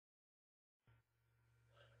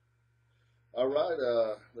All right,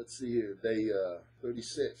 let's see here. Day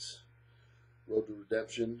 36, Road to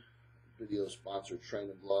Redemption, video sponsored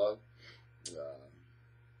training blog,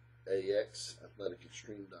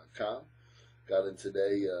 axathleticextreme.com. Got in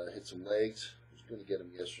today, hit some legs. I was going to get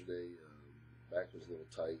them yesterday. Back was a little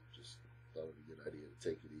tight. Just thought it would be a good idea to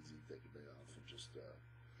take it easy, take a day off, and just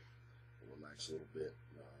relax a little bit,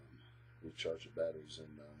 recharge the batteries.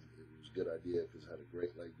 And it was a good idea because I had a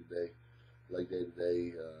great leg day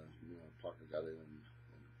today. Partner got in and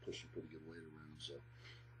pushed a pretty good weight around, so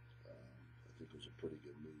I think it was a pretty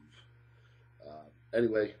good move.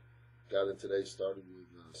 Anyway, got in today, started with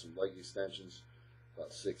some leg extensions,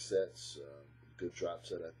 about 6 sets, good drop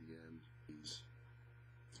set at the end. He's,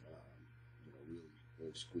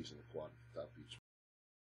 really squeezing the quad at the top of each.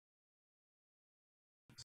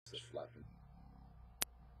 Just flapping.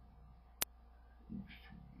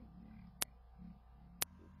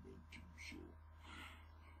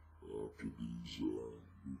 After these,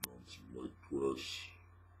 moved on some leg press,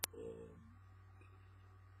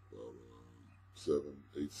 about 7,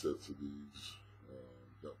 8 sets of these.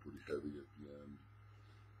 Got pretty heavy at the end.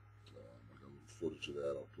 I got a little footage of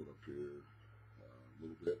that I'll put up here a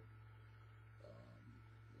little bit.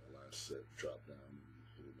 Last set, dropped down and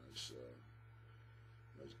hit a nice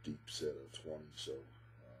deep set of 20. So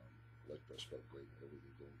leg press felt great.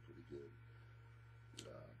 Everything going pretty good.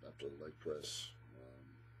 After the leg press,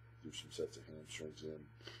 do some sets of hamstrings in,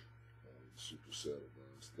 super set of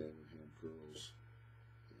standing hand curls,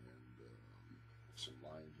 and some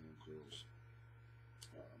lying hand curls.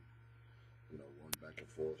 One back and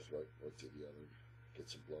forth, right to the other. Get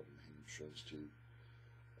some blood in the hamstrings too.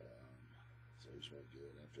 So these went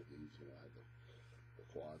good. After these, I had the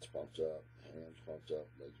quads pumped up, hands pumped up,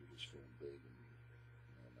 legs were just feeling big,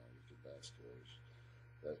 and now we can vascular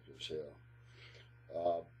as hell.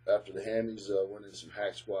 After the hammies, went in some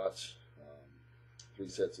hack squats, 3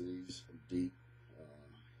 sets of these, deep,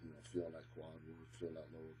 feeling that quad work, feeling that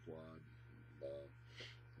lower quad,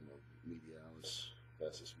 medialis,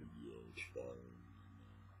 vastus medialis, firing,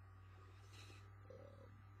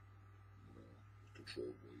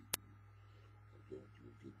 controlled weight, going through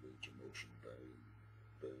a good range of motion, bearing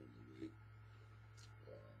the weight.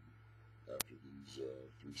 After these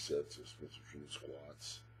 3 sets of Smith & Trini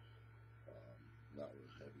squats, not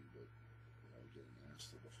real heavy, but getting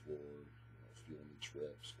ass to the floor, feeling each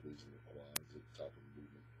rep, squeezing the quads at the top of the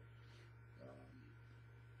movement.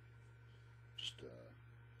 Just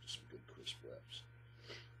some good crisp reps.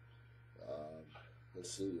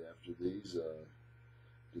 Let's see. After these,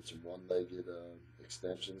 did some one-legged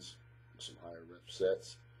extensions, some higher rep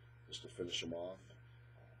sets, just to finish them off.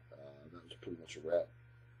 That was pretty much a wrap.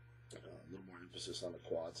 A little more emphasis on the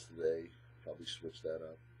quads today. Probably switch that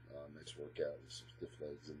up. Next workout with some stiff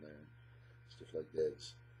legs in there, stiff leg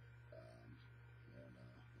days, and a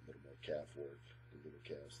little more calf work. The little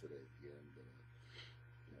calves today at the end, but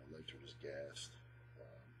legs were just gassed.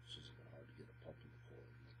 It's just hard to get a pump in the core.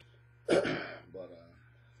 But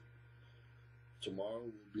tomorrow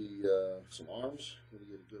will be some arms. Gonna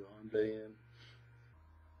get a good arm day in.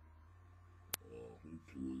 Hopefully,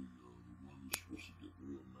 the weather's supposed to get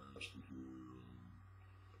real nasty here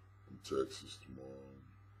in Texas tomorrow.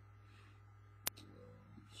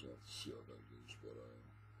 So I'll have to see how that goes, but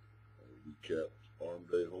I'll recap arm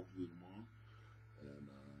day hopefully tomorrow, and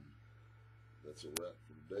that's a wrap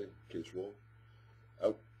for the day. KSWOLL.